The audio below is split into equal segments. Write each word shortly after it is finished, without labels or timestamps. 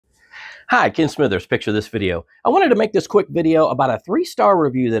Hi, Ken Smithers. Picture this video. I wanted to make this quick video about a 3-star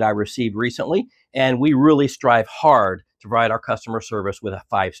review that I received recently, and we really strive hard to provide our customer service with a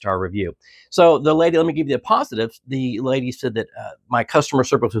 5-star review. So the lady, let me give you the positives. The lady said that my customer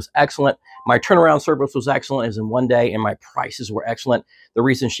service was excellent, my turnaround service was excellent, as in one day, and my prices were excellent. The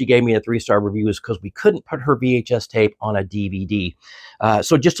reason she gave me a 3-star review is because we couldn't put her VHS tape on a DVD.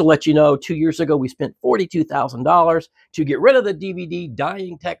 So just to let you know, 2 years ago, we spent $42,000 to get rid of the DVD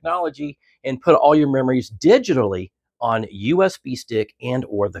dying technology and put all your memories digitally on USB stick and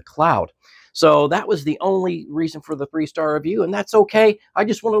or the cloud. So that was the only reason for the 3-star review, and that's okay. I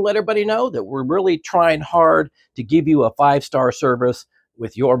just want to let everybody know that we're really trying hard to give you a 5-star service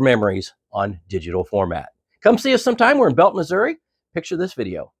with your memories on digital format. Come see us sometime. We're in Belton, Missouri. Picture this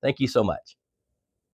video. Thank you so much.